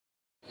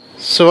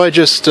So I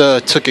just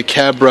took a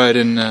cab ride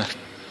in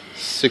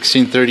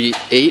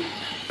 1638,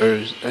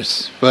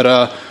 but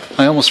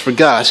I almost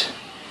forgot.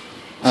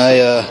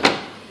 I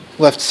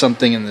left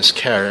something in this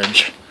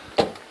carriage.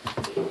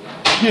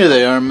 Here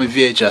they are, my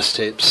VHS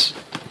tapes.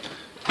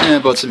 And I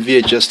bought some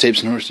VHS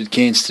tapes and roasted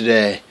canes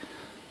today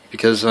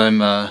because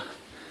I'm an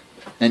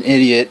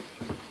idiot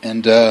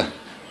and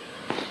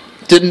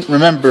didn't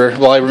remember.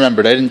 Well, I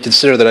remembered. I didn't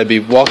consider that I'd be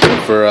walking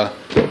for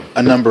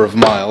a number of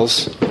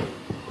miles.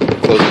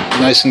 So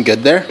nice and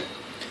good there.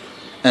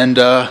 And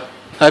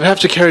I'd have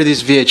to carry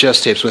these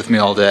VHS tapes with me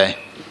all day.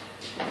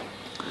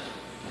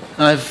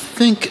 I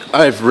think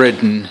I've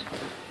ridden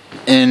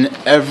in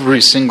every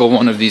single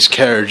one of these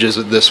carriages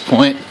at this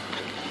point.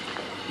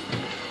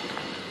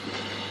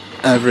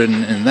 I've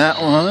ridden in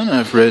that one,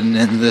 I've ridden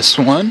in this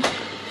one.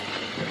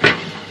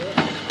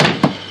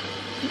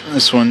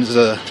 This one's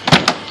a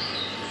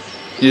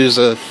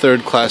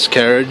third-class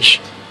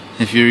carriage.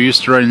 If you're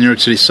used to riding the New York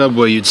City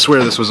subway, you'd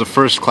swear this was a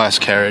first-class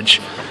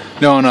carriage.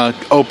 No one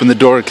opened the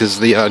door because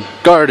the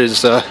guard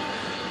is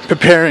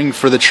preparing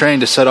for the train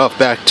to set off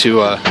back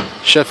to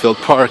Sheffield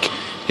Park.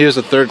 Here's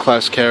a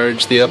third-class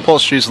carriage. The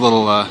upholstery's a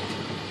little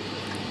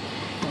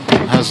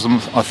has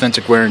some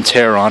authentic wear and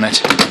tear on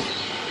it,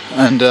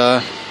 and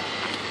I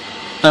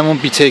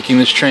won't be taking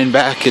this train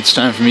back. It's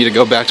time for me to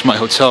go back to my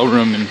hotel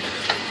room and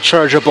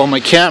charge up all my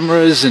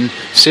cameras and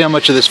see how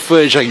much of this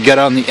footage I can get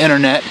on the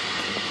internet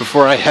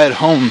before I head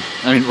home.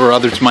 Or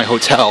rather to my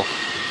hotel.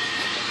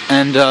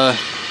 And I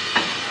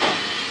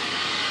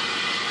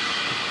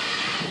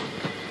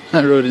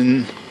wrote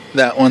in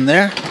that one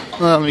there.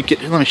 Well,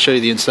 let me show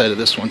you the inside of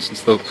this one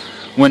since the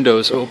window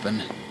is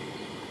open.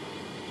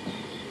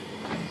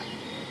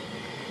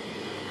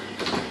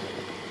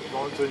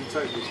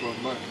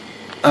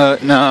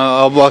 No,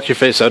 I'll block your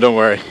face out, don't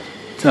worry.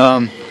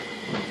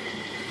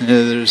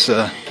 There's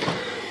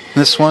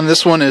this one.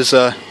 This one is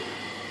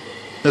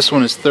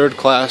third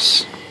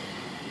class.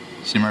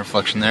 See my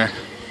reflection there,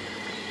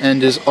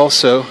 and is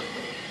also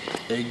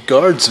a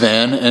guard's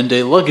van and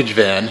a luggage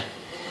van.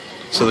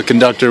 So the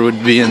conductor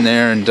would be in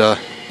there and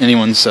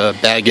anyone's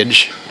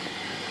baggage.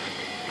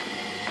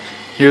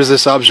 Here's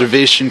this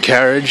observation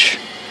carriage.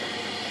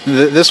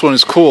 This one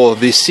is cool.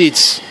 These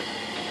seats,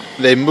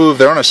 they move.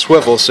 They're on a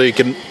swivel, so you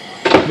can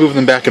move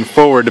them back and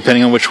forward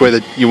depending on which way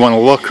that you want to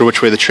look or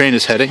which way the train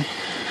is heading.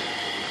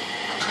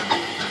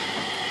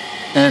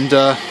 And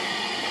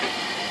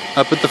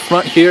up at the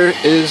front here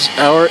is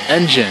our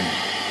engine,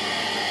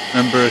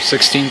 number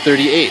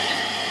 1638,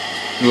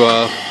 who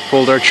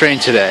pulled our train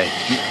today,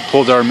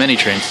 pulled our many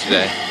trains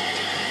today.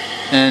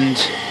 And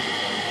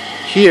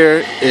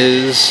here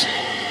is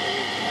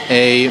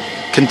a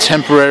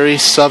contemporary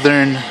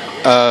Southern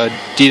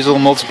diesel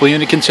multiple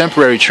unit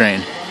contemporary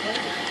train,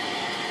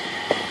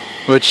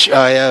 which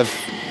I have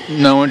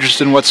no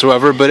interest in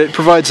whatsoever, but it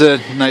provides a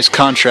nice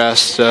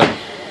contrast.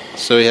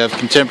 So we have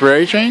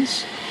contemporary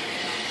trains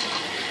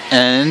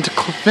and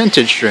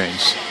vintage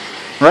trains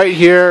right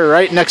here,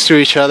 right next to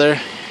each other,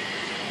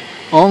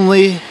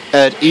 only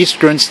at East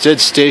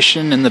Grinstead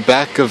Station in the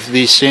back of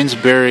the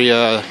Sainsbury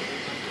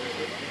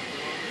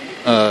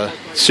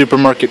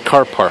supermarket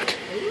car park.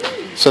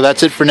 So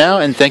that's it for now,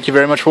 and thank you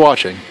very much for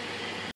watching.